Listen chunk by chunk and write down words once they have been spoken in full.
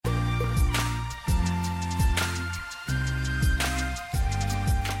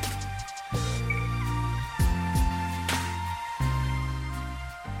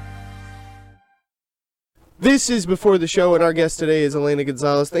This is Before the Show, and our guest today is Elena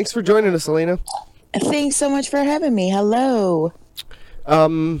Gonzalez. Thanks for joining us, Elena. Thanks so much for having me. Hello.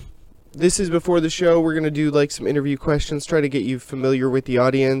 This is Before the Show. We're going to do like some interview questions, try to get you familiar with the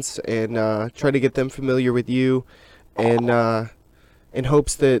audience, and try to get them familiar with you, and in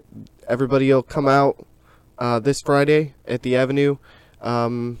hopes that everybody will come out this Friday at the Avenue.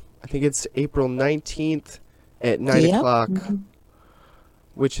 I think it's April 19th at 9 o'clock. Mm-hmm.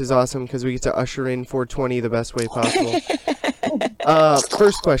 Which is awesome because we get to usher in 420 the best way possible.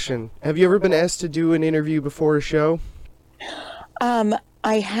 First question. Have you ever been asked to do an interview before a show? I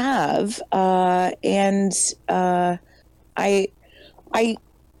have. My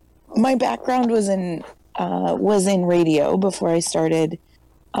background was in radio before I started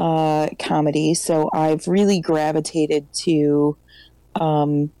comedy. So I've really gravitated to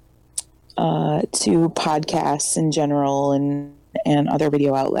podcasts in general and other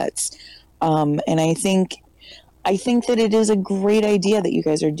video outlets. And I think that it is a great idea that you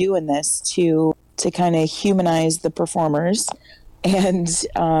guys are doing this to kind of humanize the performers and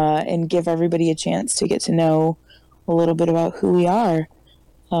give everybody a chance to get to know a little bit about who we are.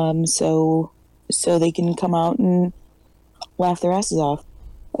 So they can come out and laugh their asses off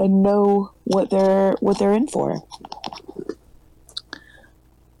and know what they're in for.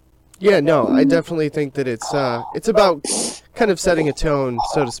 Yeah, no, I definitely think that it's about kind of setting a tone,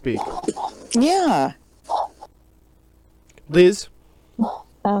 so to speak. Yeah. Liz? Oh,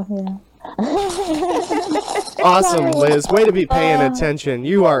 yeah. Awesome, Liz. Way to be paying attention.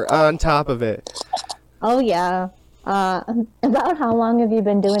 You are on top of it. Oh, yeah. About how long have you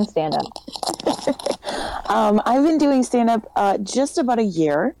been doing stand-up? I've been doing stand-up just about a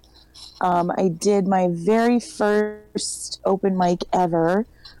year. I did my very first open mic ever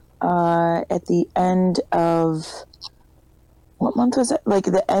at the end of, what month was it? Like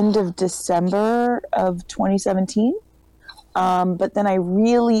the end of December of 2017. But then I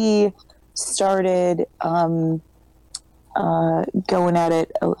really started going at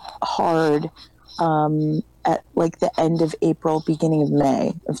it hard at like the end of April, beginning of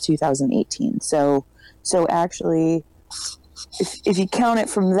May of 2018. So actually, if you count it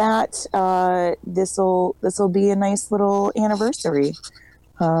from that, this'll be a nice little anniversary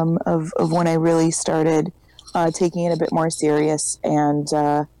of when I really started taking it a bit more serious and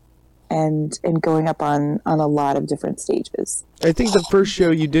going up on a lot of different stages. I think the first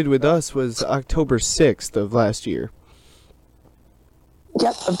show you did with us was October 6th of last year.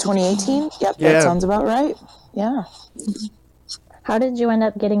 Yep, of 2018. Yep, yeah. That sounds about right. Yeah. How did you end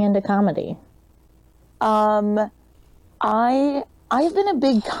up getting into comedy? I've been a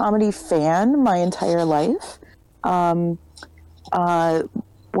big comedy fan my entire life.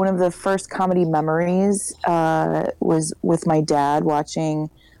 One of the first comedy memories was with my dad watching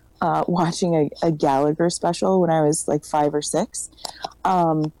a Gallagher special when I was like 5 or 6.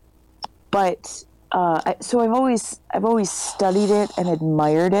 So I've always studied it and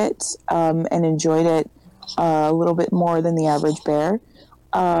admired it and enjoyed it a little bit more than the average bear.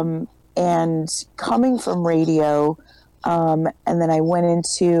 And coming from radio, and then I went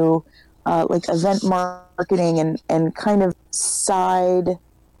into like event marketing and kind of side.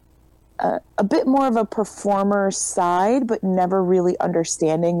 A bit more of a performer side, but never really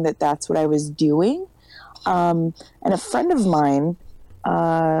understanding that that's what I was doing. And a friend of mine,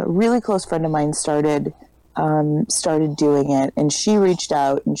 really close friend of mine, started doing it, and she reached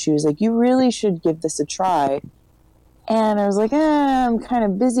out and she was like, "You really should give this a try." And I was like, I'm kind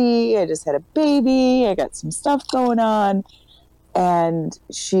of busy. I just had a baby. I got some stuff going on. And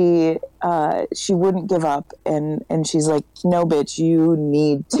she wouldn't give up, and she's like, "No, bitch, you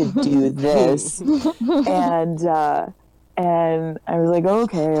need to do this." and I was like,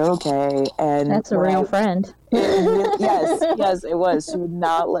 okay. And that's a real friend. Yes, it was. She would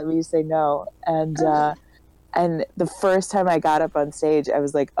not let me say no. And the first time I got up on stage, I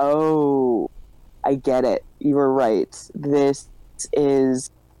was like, oh, I get it. You were right. This is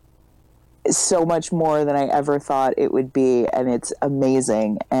so much more than I ever thought it would be, and it's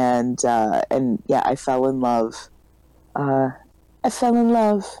amazing. And yeah, I fell in love. And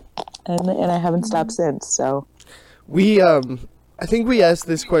I haven't stopped since. So we I think we asked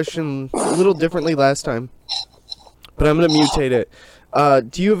this question a little differently last time, but I'm gonna mutate it.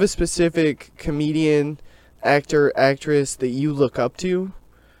 Do you have a specific comedian, actor, actress that you look up to?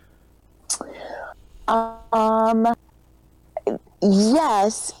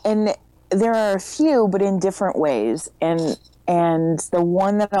 Yes, and there are a few, but in different ways. And the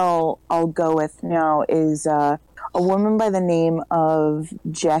one that I'll go with now is a woman by the name of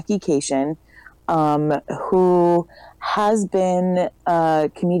Jackie Cation, who has been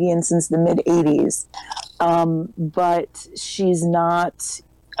a comedian since the mid-'80s. But she's not,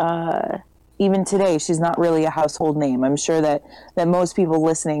 even today, she's not really a household name. I'm sure that most people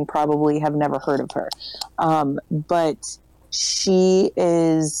listening probably have never heard of her. But she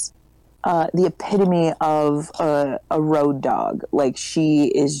is the epitome of a road dog. Like, she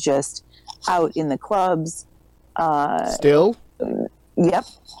is just out in the clubs. Still? Yep.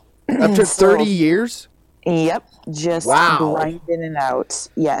 After 30 years? Yep. Just Wow. grinding it out.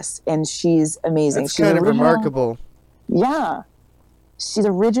 Yes. And she's amazing. That's She's kind of remarkable. Yeah. She's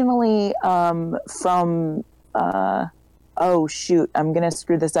originally from, oh, shoot, I'm going to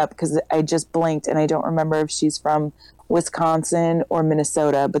screw this up because I just blinked and I don't remember if she's from Wisconsin or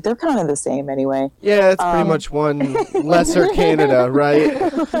Minnesota, but they're kind of the same anyway. Yeah, it's pretty much one lesser Canada, right?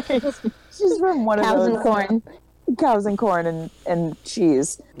 Right. She's from one Cows of and those. corn. Cows and corn and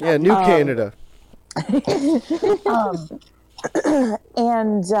cheese. Yeah, New Canada.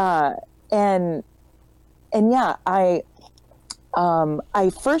 And yeah, I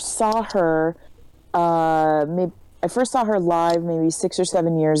first saw her live maybe 6 or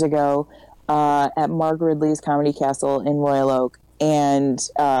 7 years ago at Mark Ridley's Comedy Castle in Royal Oak, and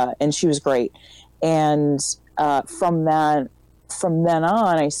she was great. And from then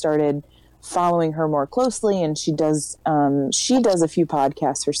on, I started following her more closely, and she does a few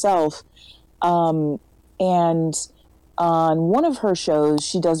podcasts herself. And on one of her shows,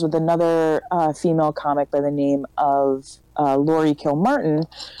 she does with another female comic by the name of Laurie Kilmartin,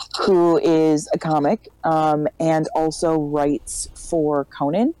 who is a comic and also writes for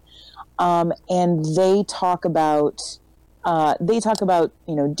Conan. And they talk about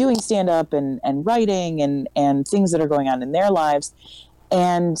doing stand-up and writing and things that are going on in their lives.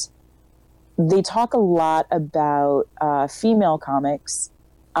 And they talk a lot about female comics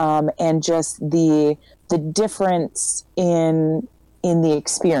and just the difference in the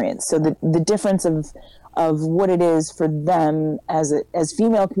experience. So the difference of what it is for them as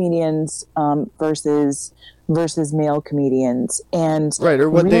female comedians versus male comedians, and Right, or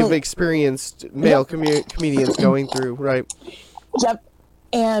what really, they've experienced male comedians going through, right? Yep.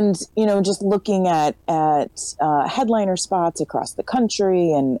 And, just looking at headliner spots across the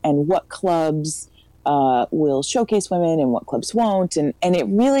country and what clubs will showcase women and what clubs won't. And it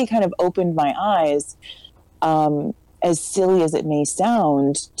really kind of opened my eyes, as silly as it may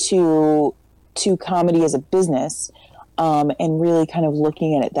sound, to comedy as a business, and really kind of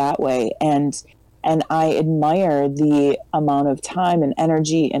looking at it that way. And I admire the amount of time and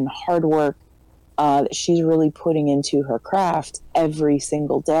energy and hard work that she's really putting into her craft every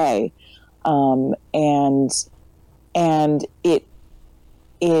single day. And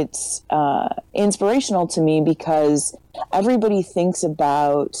it's inspirational to me because everybody thinks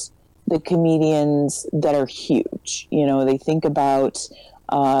about the comedians that are huge. They think about,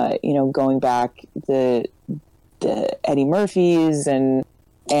 going back the Eddie Murphys and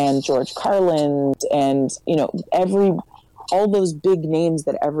George Carlin and, all those big names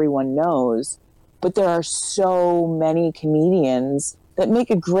that everyone knows. But there are so many comedians that make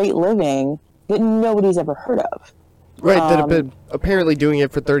a great living that nobody's ever heard of. Right, that have been apparently doing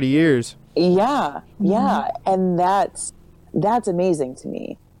it for 30 years. Yeah, yeah, and that's amazing to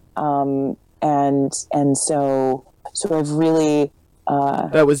me. And so I've really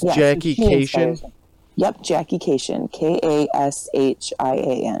That was Jackie Kashian. Yep, Jackie Kashian,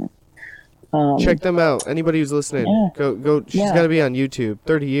 Kashian. Check them out. Anybody who's listening, go. She's got to be on YouTube.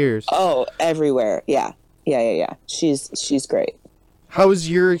 30 years. Oh, everywhere. Yeah. She's great. How was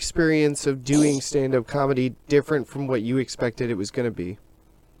your experience of doing stand-up comedy different from what you expected it was going to be?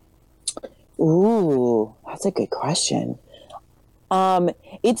 Ooh, that's a good question.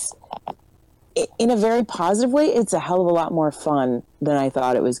 It's, in a very positive way, it's a hell of a lot more fun than I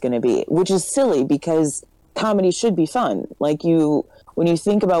thought it was going to be, which is silly because comedy should be fun. Like, when you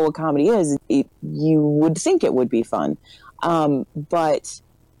think about what comedy is, you would think it would be fun. But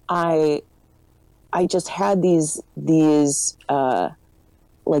I just had these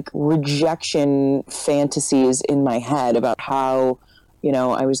like rejection fantasies in my head about how,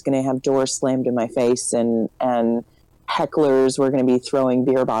 I was going to have doors slammed in my face and hecklers were going to be throwing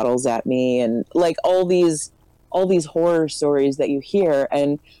beer bottles at me, and like all these horror stories that you hear.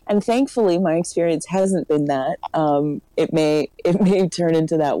 And thankfully my experience hasn't been that. It may turn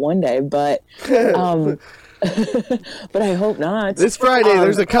into that one day, but but I hope not. This Friday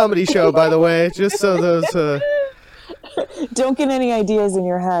there's a comedy show, by the way, just so those don't get any ideas in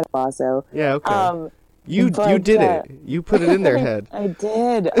your head, Lasso. Yeah, okay. You did it. You put it in their head. I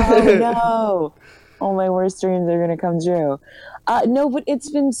did. Oh no. All my worst dreams are going to come true. No, but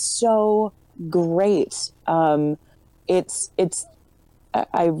it's been so great. I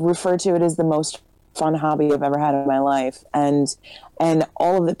refer to it as the most fun hobby I've ever had in my life. And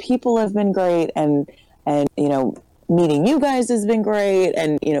all of the people have been great. And, you know, meeting you guys has been great.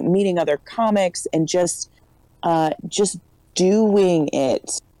 And, you know, meeting other comics and just doing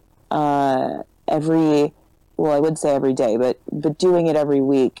it, I would say every day, but doing it every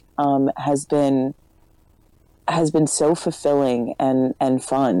week, has been so fulfilling and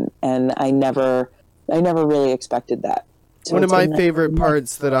fun. And I never really expected that. So one of my favorite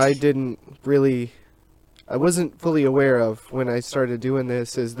parts that I wasn't fully aware of when I started doing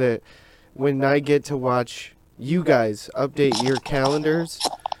this is that when I get to watch you guys update your calendars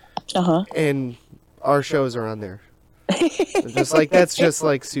and our shows are on there. Just like, that's just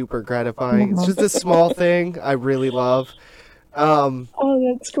like super gratifying. It's just a small thing I really love. Oh,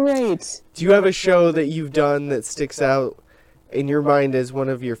 that's great. Do you have a show that you've done that sticks out in your mind as one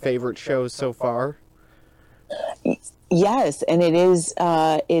of your favorite shows so far? Yes, and it is.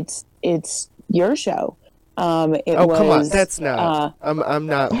 It's your show. Come on, that's not. I'm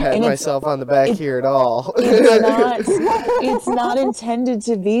not patting myself on the back here at all. It's not intended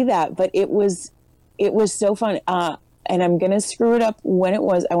to be that, but it was so fun. And I'm gonna screw it up when it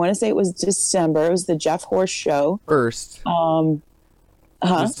was. I want to say it was December. It was the Jeff Horst show. First. It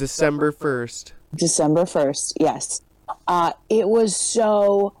was December 1st. December 1st. Yes. It was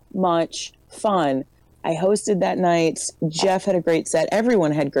so much fun. I hosted that night. Jeff had a great set.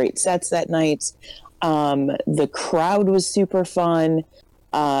 Everyone had great sets that night. The crowd was super fun.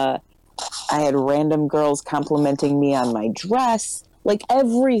 I had random girls complimenting me on my dress. Like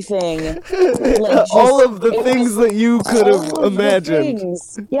everything. Like all of the things that you could have imagined.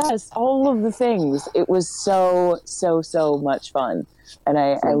 Yes, all of the things. It was so much fun. And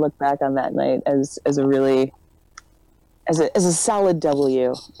I look back on that night as a really as a solid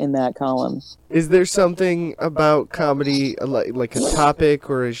W in that column. Is there something about comedy, like a topic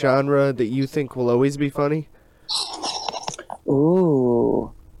or a genre, that you think will always be funny?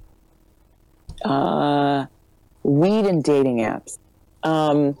 Ooh. Weed and dating apps.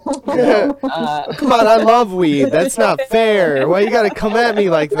 Come on, I love weed. That's not fair. Why you gotta come at me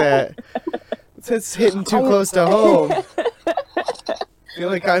like that? It's hitting too close to home. I feel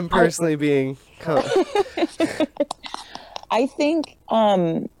like I'm personally being... I think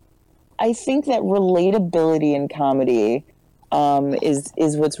that relatability in comedy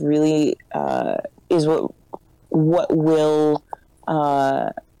is what's really is what will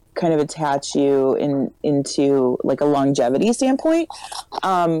kind of attach you into like a longevity standpoint,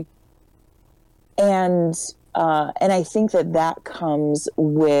 and I think that comes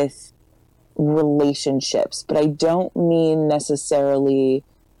with relationships, but I don't mean necessarily,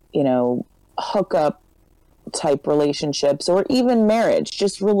 you know, hookup type relationships or even marriage,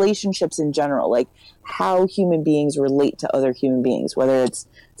 just relationships in general, like how human beings relate to other human beings, whether it's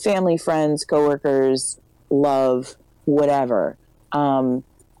family, friends, coworkers, love, whatever.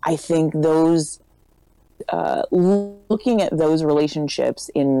 I think those looking at those relationships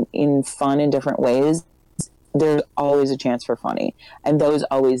in fun in different ways, there's always a chance for funny, and those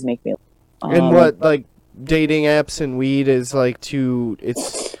always make me and what, like, dating apps and weed is like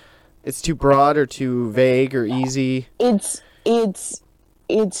it's too broad or too vague or easy? It's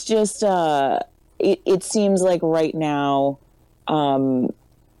just it seems like right now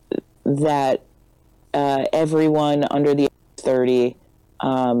that everyone under the age of 30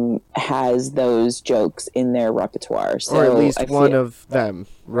 has those jokes in their repertoire. So or at least one of them,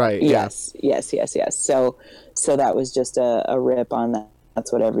 right? Yes. So that was just a rip on that.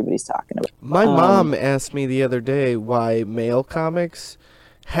 That's what everybody's talking about. My mom asked me the other day why male comics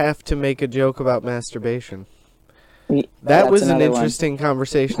have to make a joke about masturbation. That was an interesting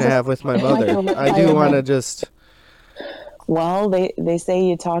conversation to have with my mother. I do want to just... Well, they say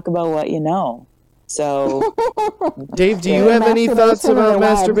you talk about what you know. So... Dave, do you have any thoughts about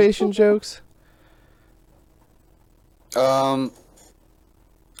masturbation jokes? I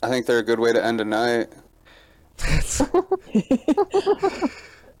think they're a good way to end a night.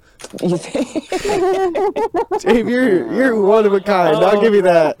 Dave, you're one of a kind. I'll give you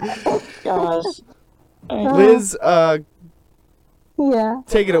that. Gosh. Liz, yeah.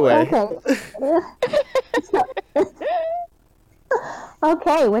 Take it away.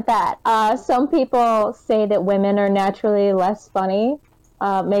 Okay, with that, some people say that women are naturally less funny.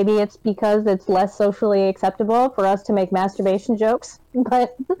 Maybe it's because it's less socially acceptable for us to make masturbation jokes.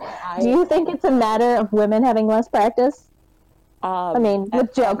 But do you think it's a matter of women having less practice? I mean,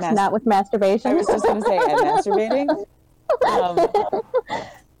 with jokes, not with masturbation. I was just going to say, at masturbating?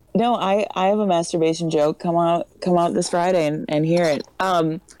 No, I have a masturbation joke. Come out this Friday and hear it.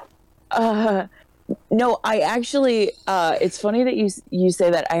 No, I actually, it's funny that you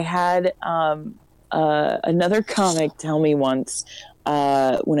say that. I another comic tell me once,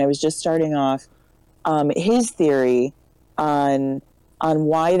 when I was just starting off, his theory on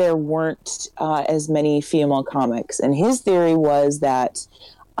why there weren't as many female comics, and his theory was that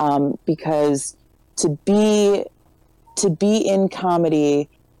because to be in comedy,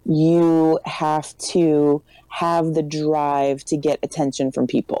 you have to have the drive to get attention from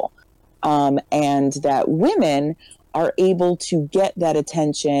people, and that women are able to get that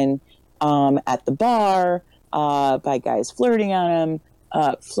attention at the bar, by guys flirting on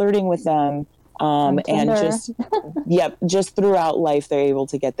them, flirting with them, and Tinder. just throughout life they're able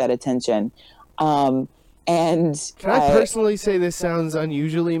to get that attention. And Can I personally say this sounds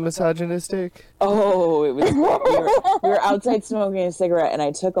unusually misogynistic? Oh, it was we were outside smoking a cigarette, and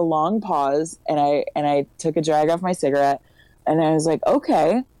I took a long pause, and I took a drag off my cigarette, and I was like,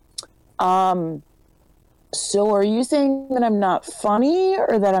 okay, so are you saying that I'm not funny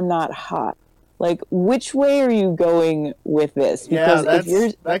or that I'm not hot? Like, which way are you going with this? Because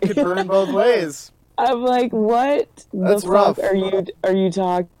that could burn both ways. I'm like, what That's the rough. fuck are you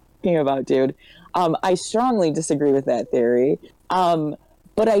talking about, dude? I strongly disagree with that theory.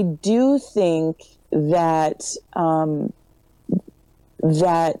 But I do think that I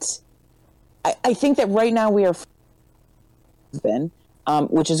think that right now we are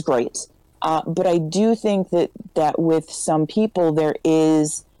which is great. But I do think that with some people there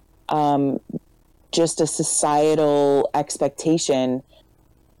is just a societal expectation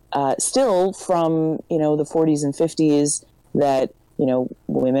still from the 40s and 50s that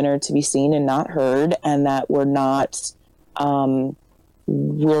women are to be seen and not heard, and that we're not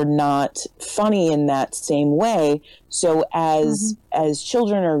funny in that same way. So as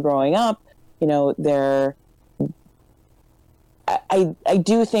children are growing up, they're I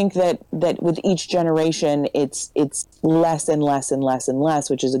do think that with each generation it's less and less and less and less,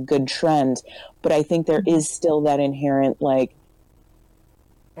 which is a good trend. But I think there is still that inherent,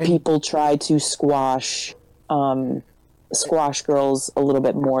 people try to squash girls a little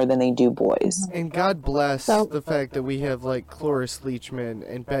bit more than they do boys. And God bless the fact that we have Cloris Leachman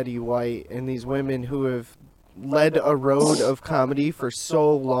and Betty White and these women who have led a road of comedy for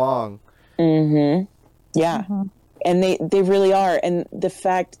so long. Mm-hmm. Yeah. Mm-hmm. And they really are. And the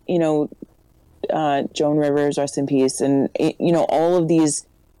fact, Joan Rivers, rest in peace, and all of these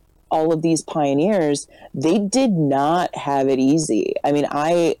pioneers, they did not have it easy. I mean,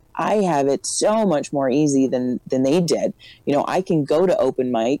 I have it so much more easy than they did. I can go to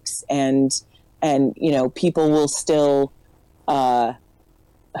open mics and people will still I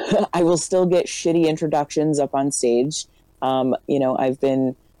will still get shitty introductions up on stage. I've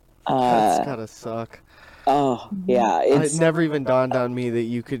been that's gotta suck. Oh yeah, it never even dawned on me that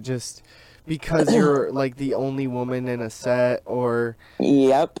you could just, because you're the only woman in a set, or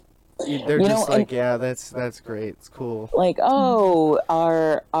yep, they're just yeah, that's great, it's cool.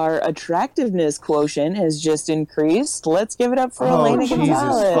 Our attractiveness quotient has just increased. Let's give it up for Elena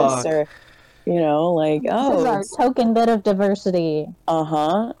Gonzalez, or this is our token bit of diversity.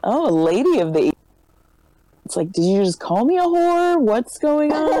 Oh, a lady of the. It's did you just call me a whore? What's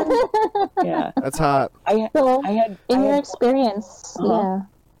going on? Yeah, that's hot. In your experience, how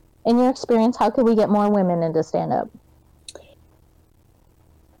could we get more women into stand-up?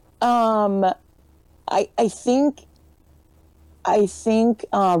 I think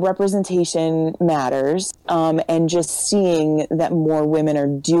representation matters, and just seeing that more women are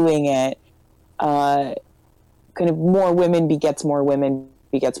doing it, kind of more women begets more women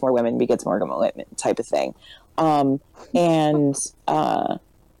begets more women begets more women type of thing. And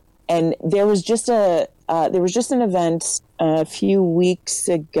there was just an event a few weeks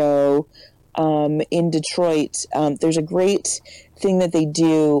ago in Detroit. There's a great thing that they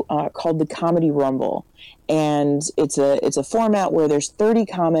do called the Comedy Rumble, and it's a format where there's 30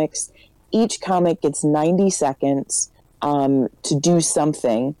 comics. Each comic gets 90 seconds to do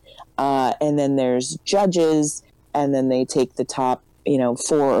something, and then there's judges, and then they take the top 4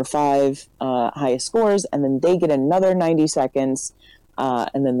 or 5 highest scores, and then they get another 90 seconds,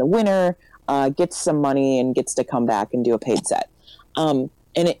 and then the winner gets some money and gets to come back and do a paid set. And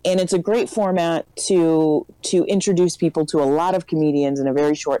it's a great format to introduce people to a lot of comedians in a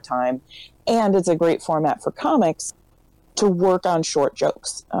very short time, and it's a great format for comics to work on short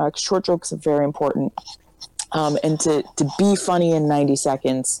jokes. Short jokes are very important, and to be funny in 90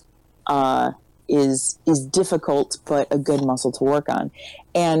 seconds is difficult, but a good muscle to work on.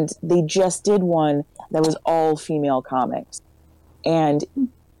 And they just did one that was all female comics, and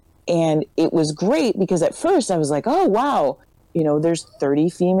it was great because at first I was like, oh wow, there's 30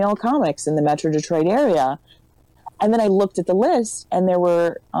 female comics in the Metro Detroit area, And then I looked at the list, and there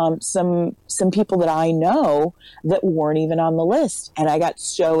were some people that I know that weren't even on the list. And I got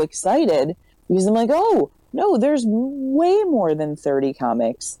so excited because I'm like, oh, no, there's way more than 30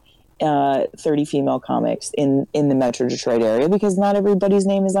 comics, 30 female comics in the Metro Detroit area, because not everybody's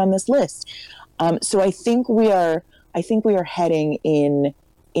name is on this list. So I think we are heading in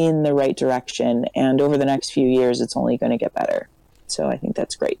the right direction. And over the next few years, it's only going to get better. So I think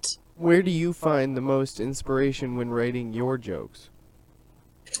that's great. Where do you find the most inspiration when writing your jokes?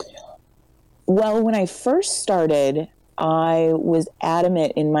 Well, when I first started, I was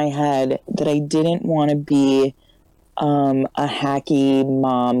adamant in my head that I didn't want to be a hacky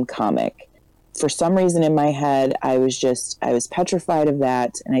mom comic. For some reason in my head, I was petrified of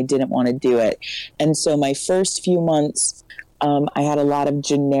that, and I didn't want to do it. And so my first few months, I had a lot of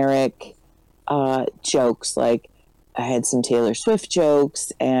generic jokes, like I had some Taylor Swift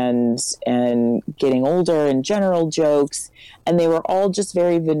jokes and getting older and general jokes, and they were all just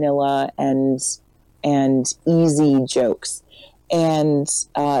very vanilla and easy jokes. And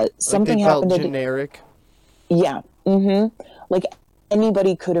something they happened. Felt generic. Yeah. Mm-hmm. Like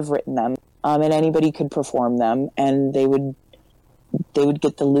anybody could have written them, and anybody could perform them, and they would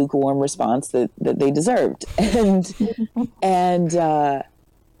get the lukewarm response that they deserved. And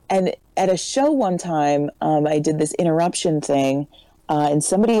at a show one time, I did this interruption thing, and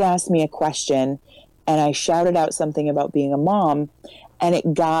somebody asked me a question, and I shouted out something about being a mom, and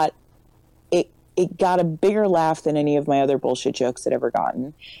it got a bigger laugh than any of my other bullshit jokes had ever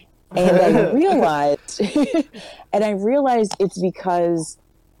gotten. And I realized it's because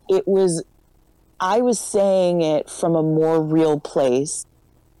I was saying it from a more real place,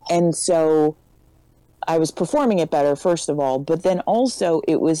 and so I was performing it better, first of all, but then also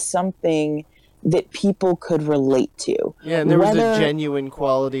it was something that people could relate to. Yeah, and there was a genuine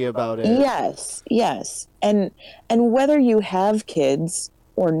quality about it. Yes. And whether you have kids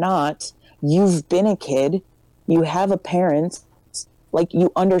or not, you've been a kid, you have a parent, like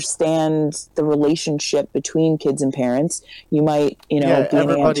you understand the relationship between kids and parents. You might, be an aunt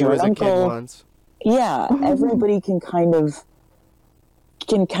or an uncle. A kid once. Yeah, everybody can kind of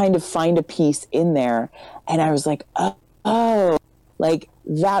find a piece in there. And I was like, oh, like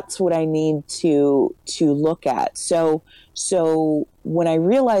that's what I need to look at. So when I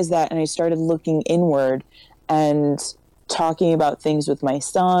realized that, and I started looking inward and talking about things with my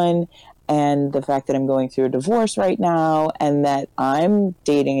son, and the fact that I'm going through a divorce right now, and that I'm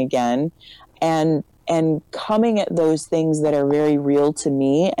dating again, and coming at those things that are very real to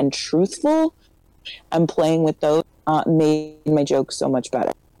me and truthful, I'm playing with those, made my jokes so much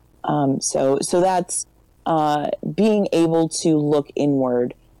better. So that's being able to look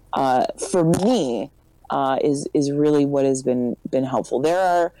inward for me is really what has been helpful.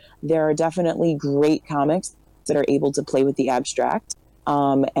 There are definitely great comics that are able to play with the abstract,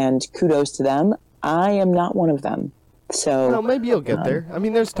 and kudos to them. I am not one of them. So well, maybe you'll get there. I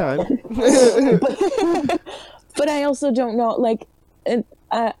mean, there's time. but I also don't know. Like,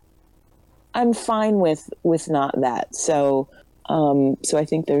 I'm fine with not that. So I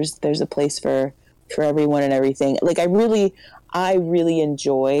think there's a place for everyone and everything. Like I really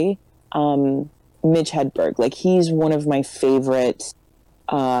enjoy Mitch Hedberg. Like he's one of my favorite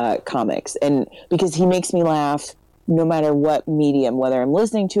comics, and because he makes me laugh no matter what medium, whether I'm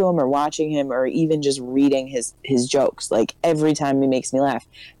listening to him or watching him or even just reading his jokes. Like every time he makes me laugh,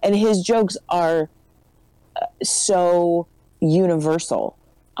 and his jokes are so universal.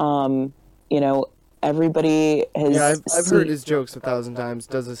 Everybody has. Yeah, I've heard his jokes 1,000 times.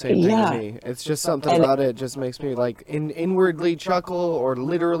 Does the same thing to me. It's just something about it just makes me like inwardly chuckle or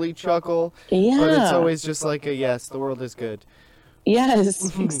literally chuckle. Yeah. But it's always just like a yes, the world is good.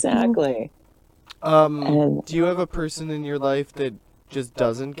 Yes, exactly. Do you have a person in your life that just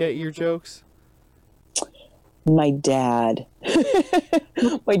doesn't get your jokes? My dad.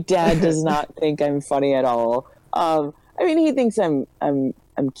 My dad does not think I'm funny at all. I mean, he thinks I'm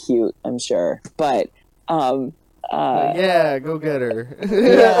cute, I'm sure, but yeah, go get her.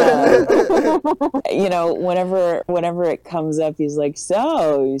 Yeah. Whenever it comes up, he's like,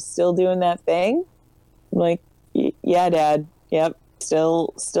 "So, you still doing that thing?" I'm like, "Yeah, Dad. Yep,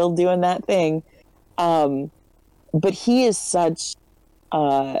 still doing that thing." But he is such.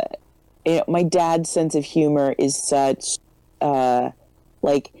 My dad's sense of humor is such.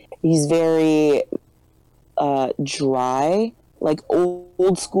 Like he's very dry. Like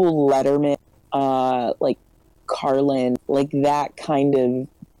old school Letterman, like Carlin, like that kind of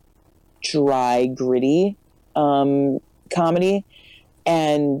dry, gritty comedy,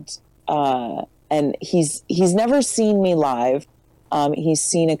 and he's never seen me live. He's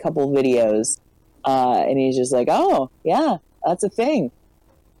seen a couple videos, And he's just like, oh, yeah, that's a thing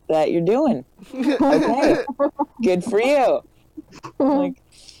that you're doing. Okay, good for you. Like,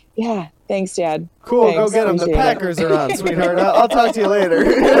 yeah, thanks, Dad. Cool, Thanks, go get them. The appreciate it. Packers are on, sweetheart. I'll talk to you later.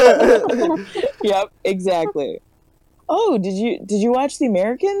 Yep, exactly. Oh, did you watch The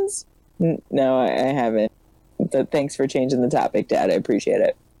Americans? No, I haven't. But thanks for changing the topic, Dad. I appreciate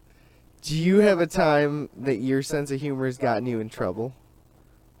it. Do you have a time that your sense of humor has gotten you in trouble?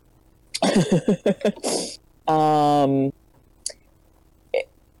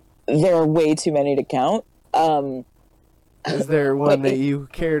 There are way too many to count. Is there one that you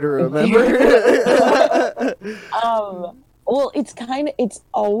care to remember? Well, it's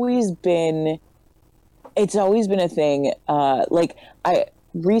always been a thing. Like, I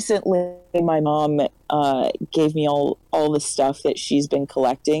recently, my mom gave me all the stuff that she's been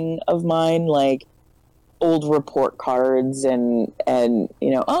collecting of mine, like old report cards and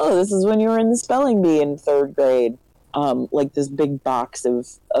oh, this is when you were in the spelling bee in 3rd grade. Like this big box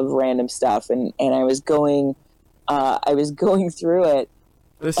of random stuff, and I was going through it.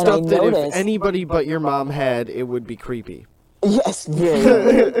 The stuff that if anybody but your mom had, it would be creepy. Yes,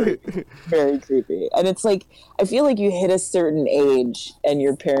 very, very creepy. And it's like, I feel like you hit a certain age and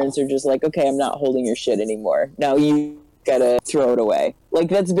your parents are just like, okay, I'm not holding your shit anymore. Now you gotta throw it away. Like,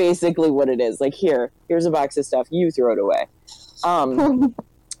 that's basically what it is. Like, here's a box of stuff, you throw it away.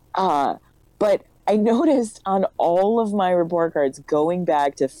 But I noticed on all of my report cards going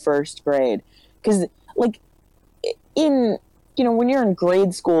back to 1st grade, because, like, when you're in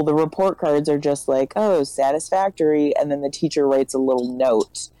grade school, the report cards are just like, oh, satisfactory, and then the teacher writes a little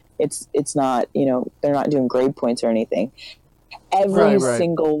note. It's not, they're not doing grade points or anything. Every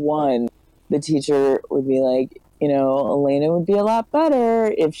single one, the teacher would be like, Elena would be a lot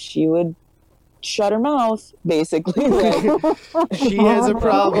better if she would shut her mouth, basically. Like, she has a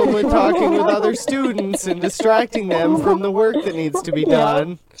problem with talking with other students and distracting them from the work that needs to be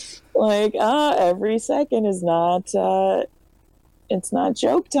done. Like, every second is not... it's not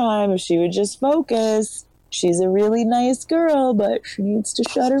joke time. If she would just focus, she's a really nice girl, but she needs to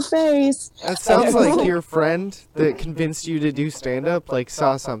shut her face. That sounds like your friend that convinced you to do stand-up, like,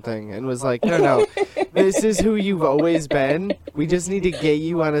 saw something and was like, no, this is who you've always been. We just need to get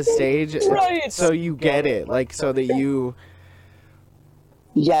you on a stage so you get it, like, so that you...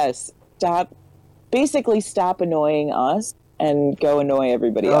 Yes. Basically stop annoying us and go annoy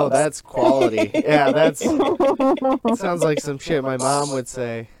everybody else. Oh, that's quality. Yeah, sounds like some shit my mom would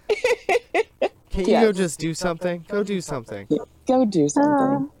say. Can't you go just do something? Go do something. Go do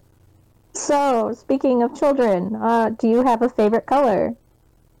something. So, speaking of children, do you have a favorite color?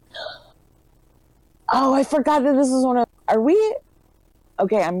 Oh, I forgot that this is one of... Are we...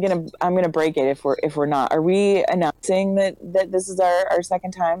 Okay, I'm gonna break it if we're not. Are we announcing that this is our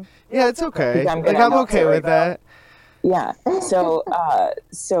second time? Yeah, it's okay. I'm okay with that. Yeah. So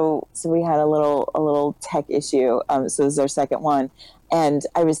we had a little tech issue. So this is our second one, and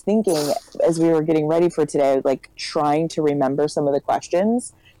I was thinking as we were getting ready for today, like trying to remember some of the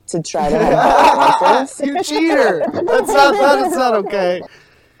questions to try to have answers. You cheater! That's not okay.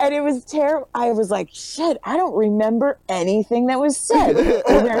 And it was terrible. I was like, shit, I don't remember anything that was said.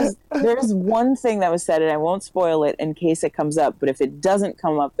 And there's one thing that was said, and I won't spoil it in case it comes up. But if it doesn't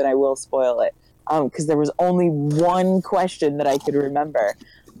come up, then I will spoil it. Because there was only one question that I could remember.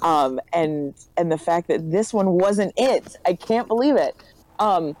 And the fact that this one wasn't it. I can't believe it.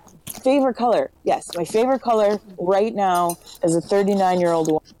 Favorite color. Yes, my favorite color right now as a 39-year-old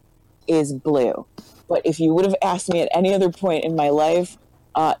woman is blue. But if you would have asked me at any other point in my life,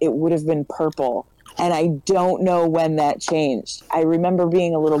 it would have been purple. And I don't know when that changed. I remember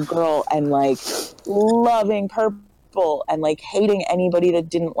being a little girl and like loving purple and like hating anybody that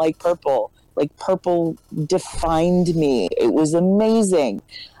didn't like purple. Like purple defined me. It was amazing.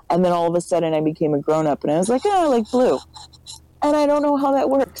 And then all of a sudden I became a grown-up and I was like, I like blue. And I don't know how that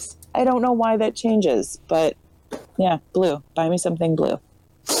works. I don't know why that changes. But yeah, blue. Buy me something blue.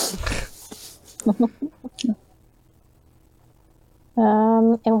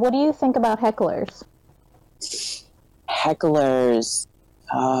 And what do you think about hecklers? Hecklers.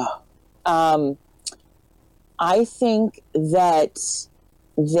 I think that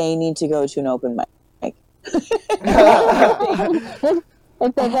they need to go to an open mic.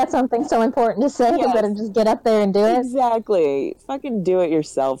 If they got something so important to say, you better just get up there and do it. Exactly. Fucking do it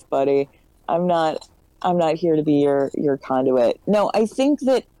yourself, buddy. I'm not here to be your conduit. No, I think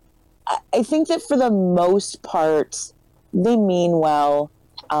that for the most part they mean well,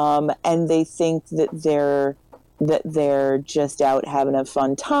 and they think that they're just out having a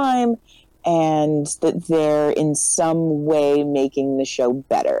fun time, and that they're in some way making the show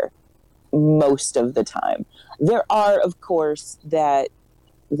better. most of the time. There are, of course, that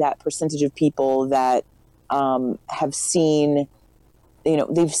percentage of people that have seen,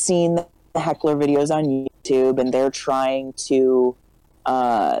 they've seen the heckler videos on YouTube, and they're trying to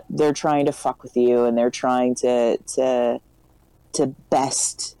fuck with you, and they're trying to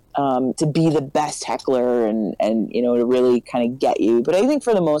be the best heckler, and to really kind of get you. But I think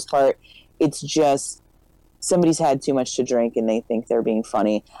for the most part, it's just somebody's had too much to drink and they think they're being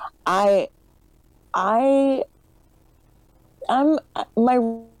funny. I'm my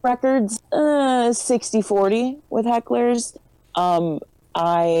record's 60-40 with hecklers.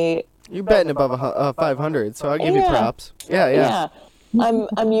 You're betting above 500, so I'll give you props. Yeah.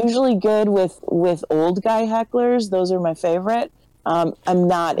 I'm usually good with old guy hecklers. Those are my favorite. I'm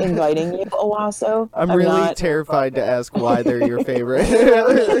not inviting you, Owasso. I'm really terrified to ask why they're your favorite.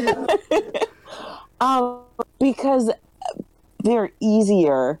 Because they're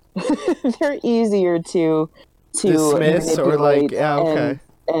easier. They're easier to dismiss or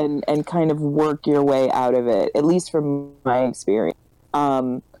and kind of work your way out of it. At least from my experience,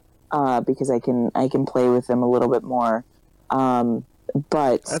 because I can play with them a little bit more.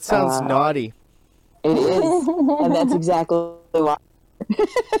 But that sounds naughty. It is, and that's exactly why.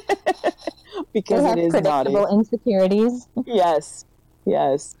 Because it is naughty. Insecurities. Yes.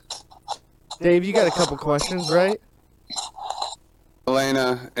 Dave, you got a couple questions, right?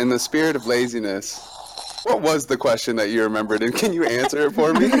 Elena, in the spirit of laziness, what was the question that you remembered, and can you answer it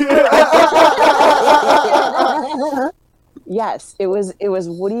for me? Yes, it was.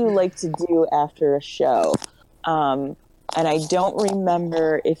 What do you like to do after a show? And I don't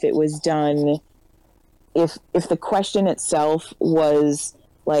remember if it was done. If the question itself was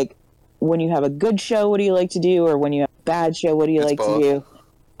like, when you have a good show, what do you like to do, or when you have a bad show, what do you like to do?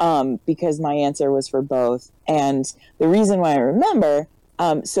 Because my answer was for both, and the reason why I remember.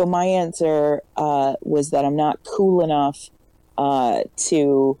 So my answer was that I'm not cool enough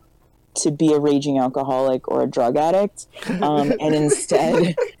to be a raging alcoholic or a drug addict, and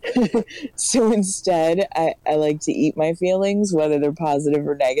instead, I like to eat my feelings, whether they're positive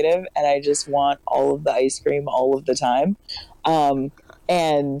or negative, and I just want all of the ice cream all of the time. And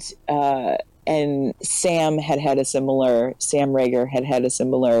Sam Rager had a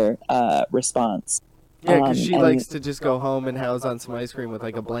similar response. Yeah, because she likes to just go home and house on some ice cream with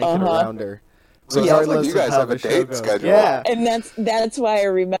like a blanket around her. So it sounds like you guys have a date schedule. Yeah, and that's why I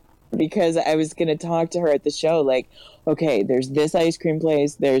remember, because I was going to talk to her at the show, like, okay, there's this ice cream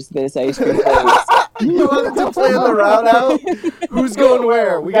place, there's this ice cream place. You wanted to plan the route out? Who's going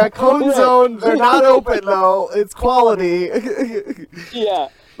where? We got Cone Zone. They're not open, though. It's quality. Yeah.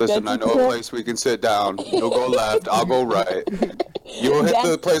 Listen, I know a place we can sit down. You'll go left, I'll go right. You'll hit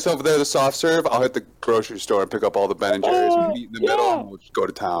the place over there, the soft serve. I'll hit the grocery store and pick up all the Ben & Jerry's. We meet in the middle, and we'll just go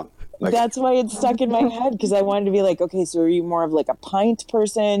to town. Like, that's why it's stuck in my head, because I wanted to be like, okay, so are you more of like a pint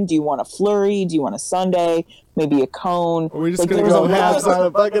person? Do you want a flurry? Do you want a sundae? Maybe a cone? Are we just going to go halves on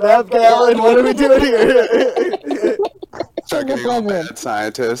a fucking half gallon? What are we doing here? Start getting all mad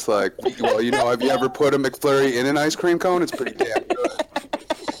scientists. Like, well, have you ever put a McFlurry in an ice cream cone? It's pretty damn good.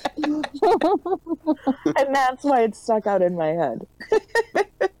 And that's why it's stuck out in my head.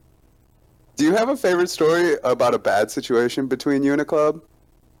 Do you have a favorite story about a bad situation between you and a club?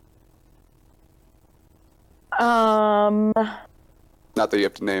 Not that you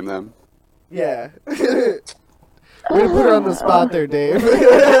have to name them. Yeah. We're going to put her on the spot there, Dave.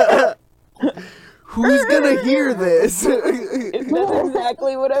 Who's going to hear this? That's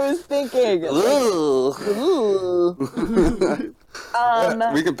exactly what I was thinking.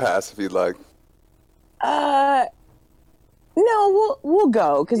 We can pass if you'd like. No, we'll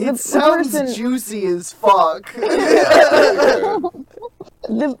go, because it sounds juicy as fuck.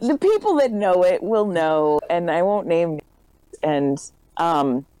 The people that know it will know, and I won't name names. And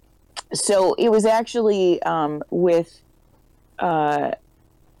so it was actually with I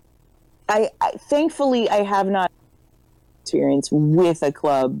thankfully I have not experienced with a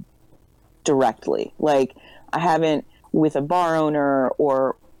club directly. Like, I haven't with a bar owner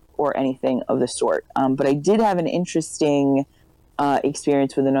or anything of the sort. But I did have an interesting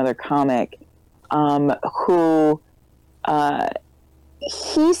experience with another comic who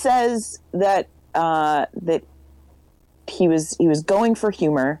he says that that he was going for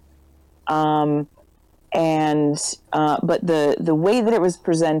humor, but the way that it was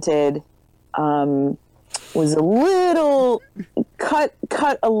presented was a little cut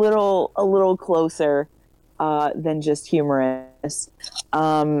a little closer than just humorous,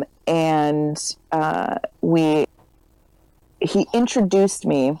 he introduced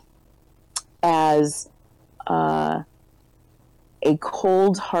me as a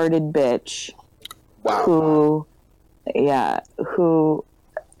cold-hearted bitch Wow. who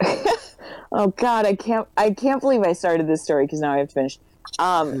oh God, I can't believe I started this story because now I have to finish.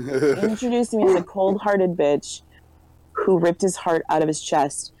 Introduced me as a cold-hearted bitch who ripped his heart out of his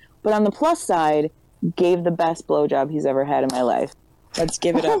chest, but on the plus side, gave the best blowjob he's ever had in my life. Let's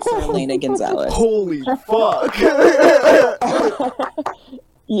give it up for Elena Gonzalez. Holy fuck.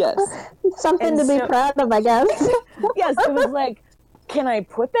 Yes. Something And to be so- proud of, I guess. Yes, it was like, can I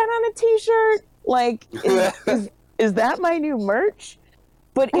put that on a t-shirt? Like, is that my new merch?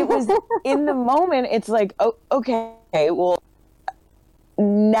 But it was, in the moment, it's like, oh, okay, well,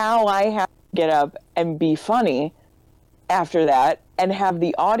 now I have to get up and be funny after that and have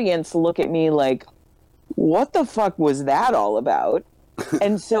the audience look at me like, what the fuck was that all about?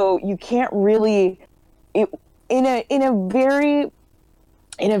 And so you can't really, in a very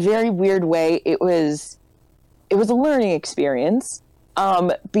weird way, it was a learning experience,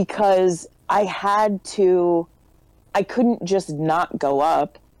 because I couldn't just not go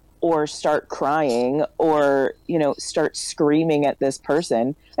up or start crying or, start screaming at this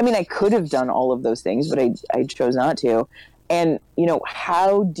person. I mean, I could have done all of those things, but I chose not to. And,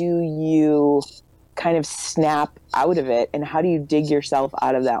 how do you kind of snap out of it, and how do you dig yourself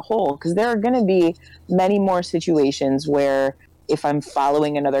out of that hole? Because there are going to be many more situations where if I'm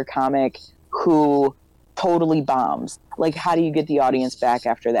following another comic who totally bombs, like, how do you get the audience back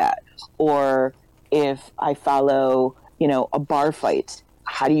after that? Or if I follow, a bar fight,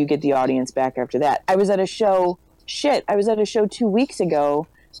 how do you get the audience back after that? I was at a show 2 weeks ago,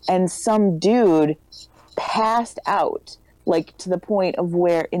 and some dude passed out, like, to the point of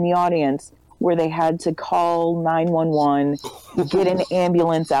where, in the audience, where they had to call 911, get an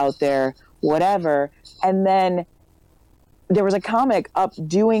ambulance out there, whatever. And then there was a comic up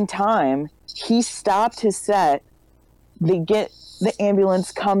doing time. He stopped his set. They get the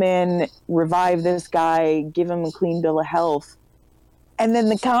ambulance, come in, revive this guy, give him a clean bill of health. And then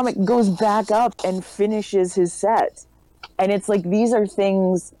the comic goes back up and finishes his set. And it's like, these are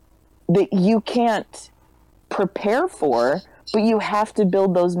things that you can't prepare for, but you have to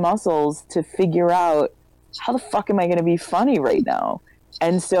build those muscles to figure out, how the fuck am I going to be funny right now?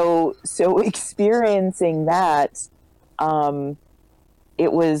 And so experiencing that,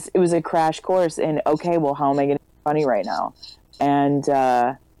 it was a crash course in, okay, well, how am I going to be funny right now? And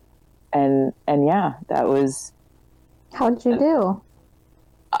yeah, that was. How'd you do?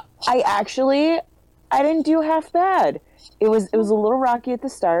 I didn't do half bad. It was a little rocky at the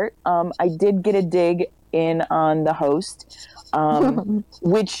start. I did get a dig in on the host,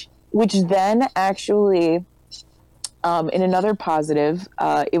 which then actually, in another positive,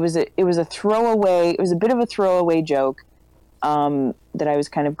 it was a throwaway. It was a bit of a throwaway joke that I was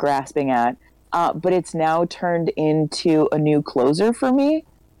kind of grasping at, but it's now turned into a new closer for me,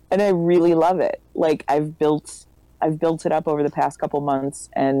 and I really love it. Like, I've built it up over the past couple months,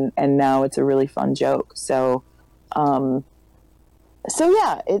 and now it's a really fun joke. So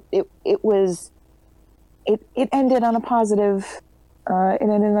yeah, it ended on a positive. It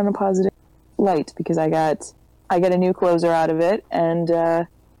ended on a positive light because I got a new closer out of it, and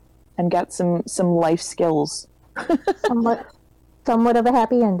got some life skills. Somewhat of a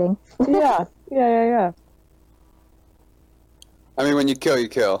happy ending. Yeah. I mean, when you kill, you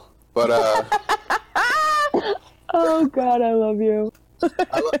kill. But Oh God, I love you.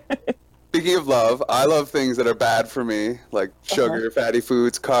 speaking of love, I love things that are bad for me, like sugar, fatty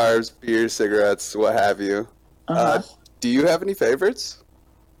foods, carbs, beer, cigarettes, what have you. Do you have any favorites?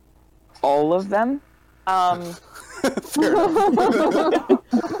 All of them. Fair enough.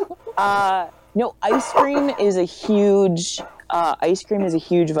 No, ice cream is a huge vice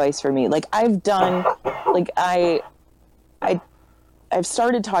for me. Like, I've done, like, I've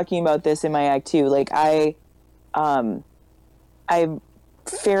started talking about this in my act too. Like, I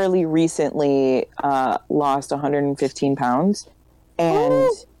fairly recently lost 115 pounds, and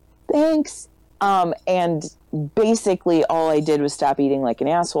thanks. And basically all I did was stop eating like an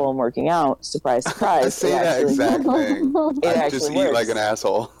asshole and working out. Surprise, surprise. I say that exact thing. I just eat works. like an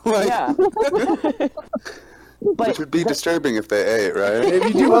asshole. Like, Yeah. which would be disturbing if they ate, right?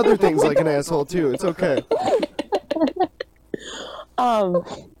 If you do other things like an asshole too, it's okay.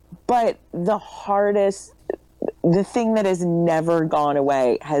 But the thing that has never gone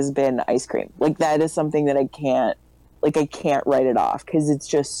away has been ice cream. Like, that is something that I can't write it off because it's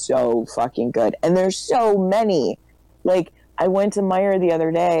just so fucking good. And there's so many. Like, I went to Meijer the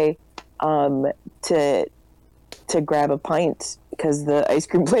other day to grab a pint because the ice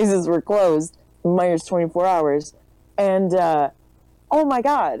cream places were closed. Meijer's 24 hours. And oh my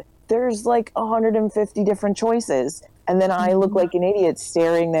God, there's like 150 different choices. And then I look like an idiot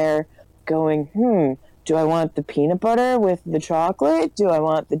staring there going, do I want the peanut butter with the chocolate? Do I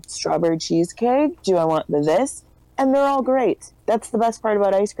want the strawberry cheesecake? Do I want the this? And they're all great. That's the best part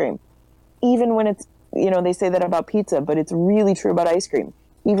about ice cream. Even when it's, they say that about pizza, but it's really true about ice cream.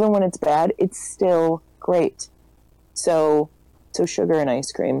 Even when it's bad, it's still great. So sugar and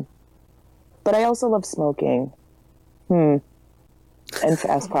ice cream. But I also love smoking. And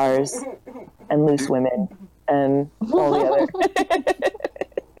fast cars. And loose women. And all the other.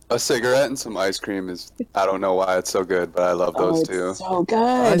 A cigarette and some ice cream is, I don't know why it's so good, but I love those too. It's so good.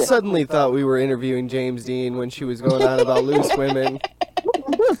 I suddenly thought we were interviewing James Dean when she was going on about loose women.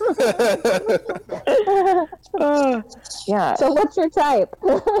 Yeah. So what's your type?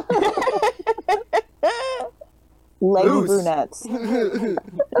 Lady Loose. brunettes.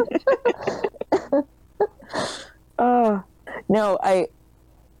 No, I'd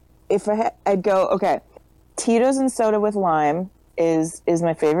go, okay, Tito's and soda with lime is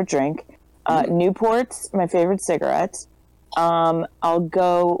my favorite drink. Newport's my favorite cigarette. I'll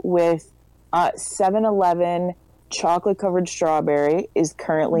go with 7-Eleven chocolate covered strawberry is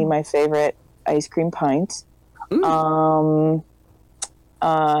currently my favorite ice cream pint.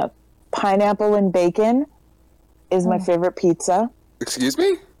 Pineapple and bacon is my favorite pizza. Excuse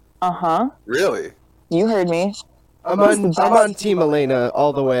me? Really? You heard me. I'm on Team Elena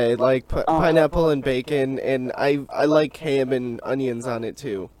all the way, like pineapple and bacon, and I like ham and onions on it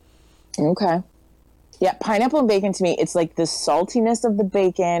too. Okay. Yeah, pineapple and bacon to me, it's like the saltiness of the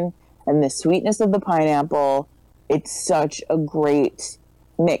bacon and the sweetness of the pineapple. It's such a great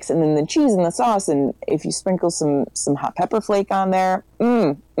mix. And then the cheese and the sauce, and if you sprinkle some hot pepper flake on there,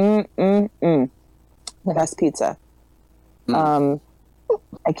 best pizza. I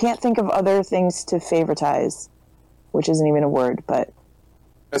can't think of other things to favoritize, which isn't even a word, but...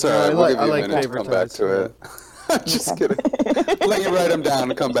 That's all right. I We'll give you a like minute to come back to it. Just kidding. I'll let you write them down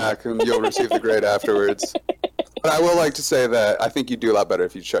and come back, and you'll receive the grade afterwards. But I will like to say that I think you do a lot better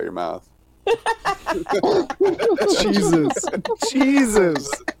if you shut your mouth. Jesus.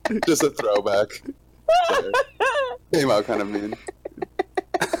 Just a throwback. Sorry. Came out kind of mean.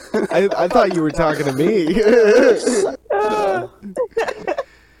 I thought you were talking to me. No.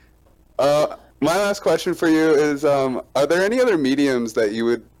 My last question for you is, are there any other mediums that you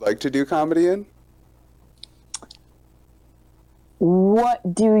would like to do comedy in? What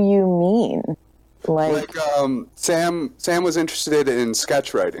do you mean? Like Sam was interested in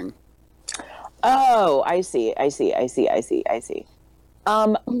sketch writing. Oh, I see. I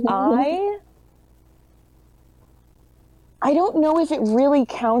don't know if it really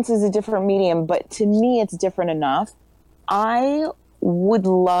counts as a different medium, but to me it's different enough. I would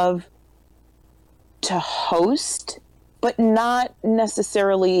love to host, but not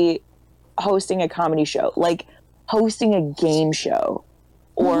necessarily hosting a comedy show, like hosting a game show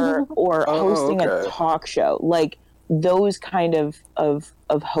or hosting a talk show, like those kind of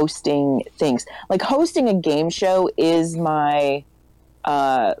hosting things. Like hosting a game show is my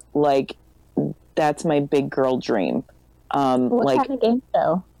like that's my big girl dream. What kind of game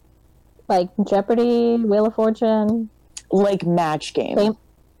show? Like Jeopardy, Wheel of Fortune? Like Match Game.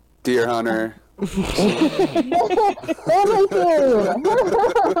 Deer Hunter. Family Feud.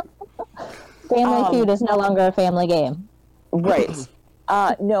 Family Feud is no longer a family game. Right.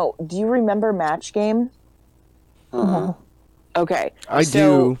 No, do you remember Match Game? Okay. I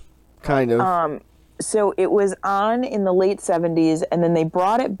do, kind of. So it was on in the late 70s, and then they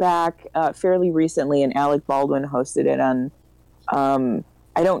brought it back fairly recently, and Alec Baldwin hosted it on,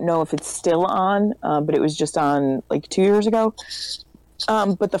 I don't know if it's still on, but it was just on like 2 years ago.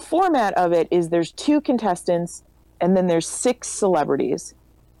 But the format of it is there's 2 contestants, and then there's 6 celebrities.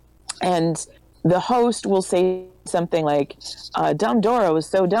 And the host will say something like, Dumb Dora was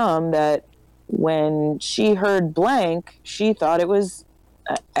so dumb that when she heard blank, she thought it was,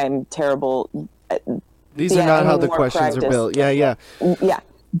 I'm terrible. These are not how the questions are built. Yeah. Yeah.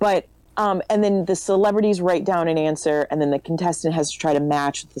 But, and then the celebrities write down an answer, and then the contestant has to try to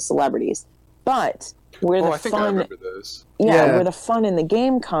match with the celebrities. But where the I think I fun, remember those. where the fun in the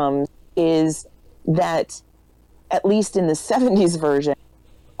game comes is that, at least in the 70s version,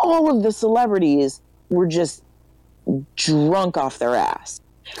 all of the celebrities were just drunk off their ass.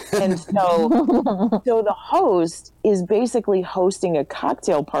 And so the host is basically hosting a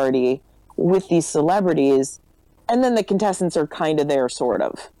cocktail party with these celebrities, and then the contestants are kind of there, sort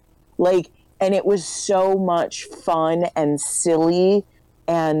of. Like, and it was so much fun and silly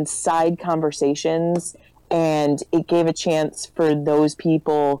and side conversations, and it gave a chance for those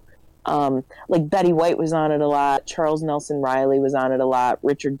people Like Betty White was on it a lot. Charles Nelson Riley was on it a lot.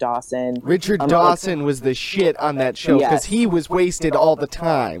 Richard Dawson. Richard Dawson was the shit on that show because Yes. he was wasted all the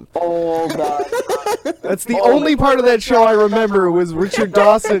time. All the That's the only part of that show I remember was Richard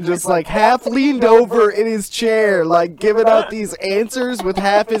Dawson just like half leaned over in his chair, like giving out these answers with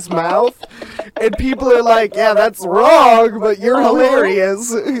half his mouth. And people are like, yeah, that's wrong, but you're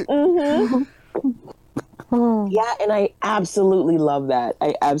hilarious. Yeah, and I absolutely love that.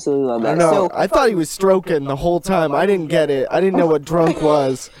 I absolutely love I that. know. So I thought he was stroking the whole time. I didn't get it. I didn't know what drunk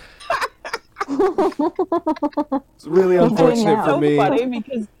was. It's really unfortunate now. for so me. funny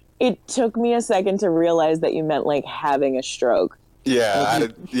because it took me a second to realize that you meant like having a stroke. Yeah,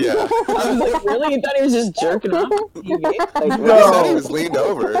 yeah. I was like, really? You thought he was just jerking off on TV? Like, No. He said he was leaned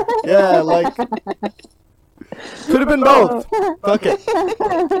over. Yeah, like could have been both. Fuck it.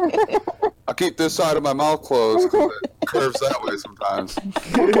 I'll keep this side of my mouth closed because it curves that way sometimes.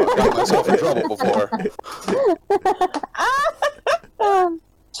 Got myself in trouble before.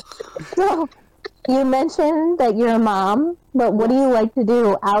 So, you mentioned that you're a mom, but what do you like to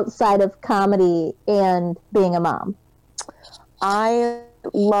do outside of comedy and being a mom? I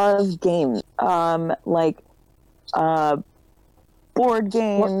love games, board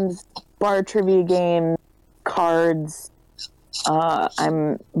games, bar trivia games, cards.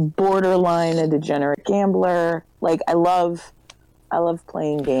 I'm borderline a degenerate gambler. Like I love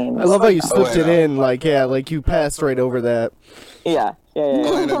playing games. I love how you slipped it yeah. in, like you passed right over that. Yeah.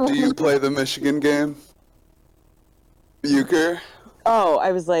 Elena, do you play the Michigan game? Euchre? Oh,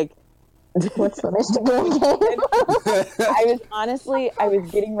 I was like, What's the Michigan game? I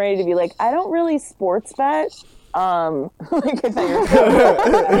was getting ready to be like, I don't really sports bet. Like I thought you were talking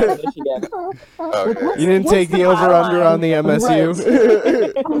about Michigan. Okay. You didn't take the over-under on the MSU?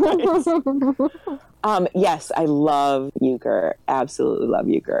 Yes, I love euchre. Absolutely love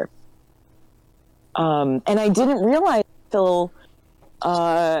euchre. And I didn't realize till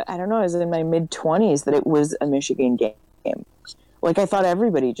I don't know, I was in my mid-20s that it was a Michigan game. Like I thought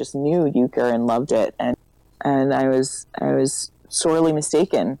everybody just knew euchre and loved it, and I was sorely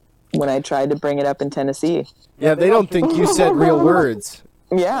mistaken when I tried to bring it up in Tennessee. Yeah, they don't think you said real words.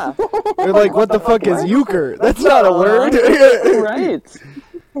 Yeah, They're like, what the fuck is euchre? That's not a word. right.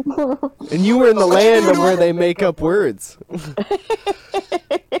 And you were in the land of where they make up words.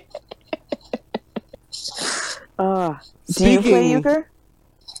 Do you play euchre?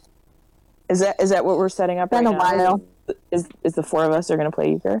 Is that what we're setting up right Been a now? while. Is the four of us are going to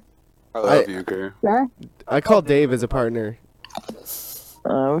play euchre? I love euchre. Sure. I call Dave as a partner.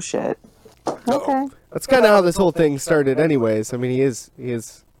 Oh shit. Okay. That's kind of how this whole thing started anyways. I mean, he's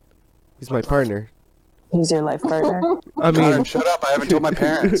my partner. He's your life partner. I Connor, mean, shut up. I haven't told my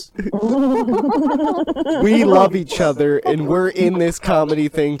parents. we love each other and we're in this comedy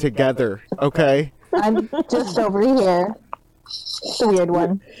thing together, okay? I'm just over here. The weird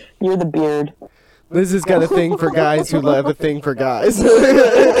one. You're the beard. This has got a thing for guys who have a thing for guys.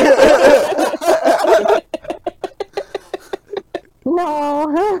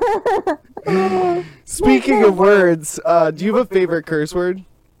 No. Speaking of words, do you have a favorite curse word?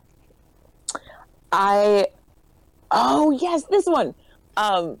 Oh yes, this one.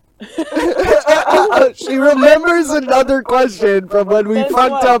 She remembers another question from when we This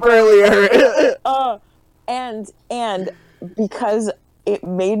fucked one. up earlier. And because it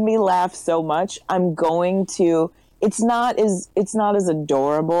made me laugh so much, I'm going to. It's not as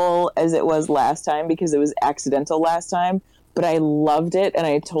adorable as it was last time because it was accidental last time. But I loved it, and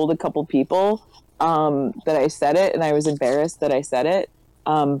I told a couple people that I said it, and I was embarrassed that I said it.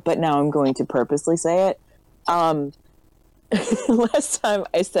 But now I'm going to purposely say it. Last time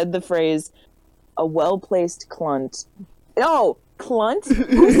I said the phrase, "a well-placed clunt." No, clunt.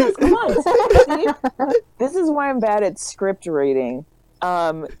 Who says clunt? See? This is why I'm bad at script reading.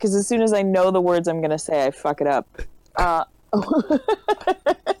 Because as soon as I know the words I'm gonna say, I fuck it up.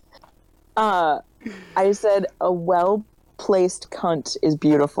 I said a well-placed cunt is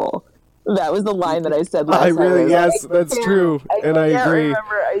beautiful. That was the line that I said last time. Yes, that's true, and I can't agree.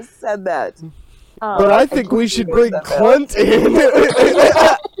 remember I said that. But I think we should bring Clunt in.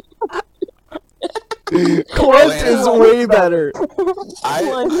 Clunt is way better.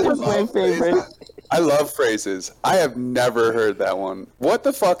 Clunt is my favorite. I love phrases. I have never heard that one. What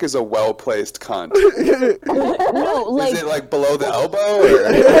the fuck is a well-placed cunt? No, like Is it like below the elbow? Or?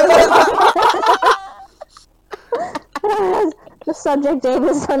 The subject Dave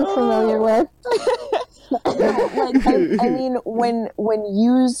is unfamiliar with. I mean, when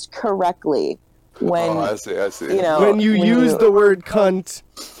used correctly, when Oh, I see. you know, When you use the word cunt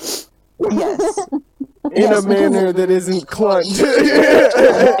Yes. In Yes, a manner that isn't clunt.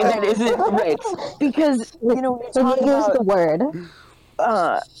 That isn't right. Because, you know, we So talk you use about, the word.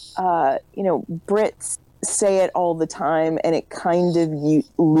 you know, Brits say it all the time, and it kind of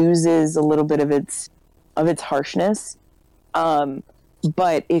loses a little bit of its harshness.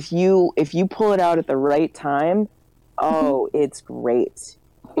 But if you pull it out at the right time, oh, it's great.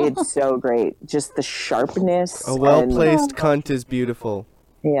 It's so great. Just the sharpness. A well-placed cunt is beautiful.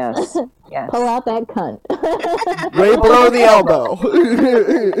 Yes. Yes. Pull out that cunt. Right below the elbow.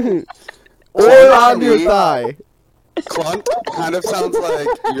 Or on your thigh. Clunt kind of sounds like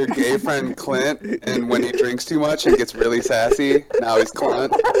your gay friend Clint, and when he drinks too much and gets really sassy, now he's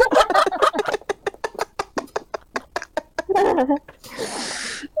Clunt.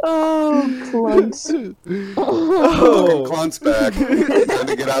 Oh, clunch. Oh. Clunt's back. Time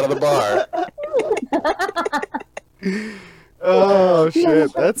to get out of the bar. Oh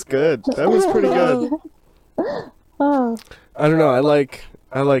shit, that's good. That was pretty good. Oh. I don't know. I like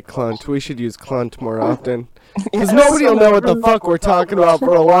clunt. We should use clunt more often. Because nobody will know what the fuck we're talking about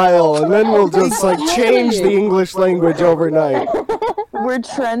for a while, and then we'll just like change the English language overnight. We're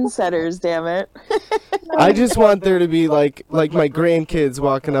trendsetters, damn it. I just want there to be like my grandkids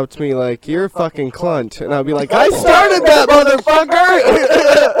walking up to me like, "You're a fucking clunt," and I'll be like, "I started that,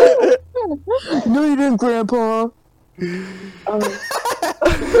 motherfucker!" No, you didn't, Grandpa.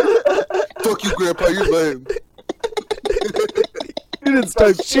 Fuck you, Grandpa, you're lame. You didn't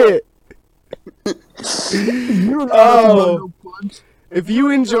start shit. Oh. If you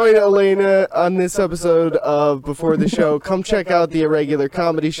enjoyed Elena on this episode of Before the Show, come check out the Irregular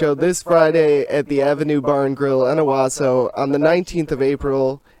Comedy Show this Friday at the Avenue Bar and Grill in Owasso on the 19th of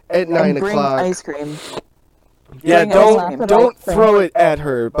April at 9 And bring o'clock. ice cream. Yeah, bring ice cream. don't throw it at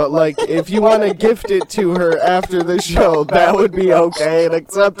her, but like if you want to gift it to her after the show, that would be okay, an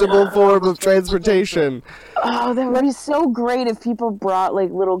acceptable form of transportation. Oh, that would be so great if people brought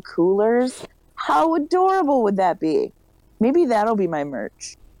like little coolers. How adorable would that be? Maybe that'll be my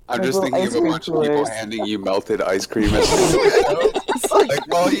merch. I'm Like just little thinking ice of a cream bunch of people coolers. handing you melted ice cream. Like,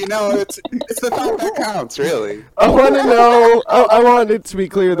 well, you know, it's the thought that counts, really. I want to know, I want it to be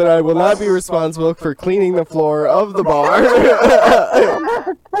clear that I will not be responsible for cleaning the floor of the bar.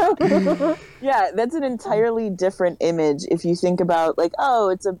 Yeah, that's an entirely different image if you think about like, oh,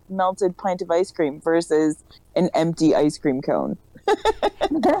 it's a melted pint of ice cream versus an empty ice cream cone.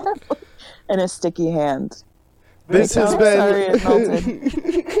 And a sticky hand. This has Oh, been... sorry, it melted.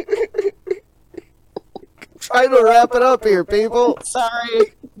 Trying to wrap it up here, people.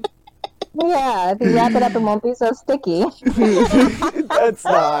 Sorry. Yeah, if you wrap it up, it won't be so sticky. That's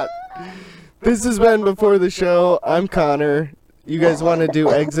not. This has been Before the Show. I'm Connor. You guys want to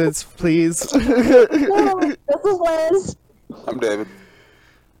do exits, please? This is Liz. I'm David.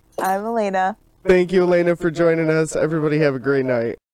 I'm Elena. Thank you, Elena, for joining us. Everybody have a great night.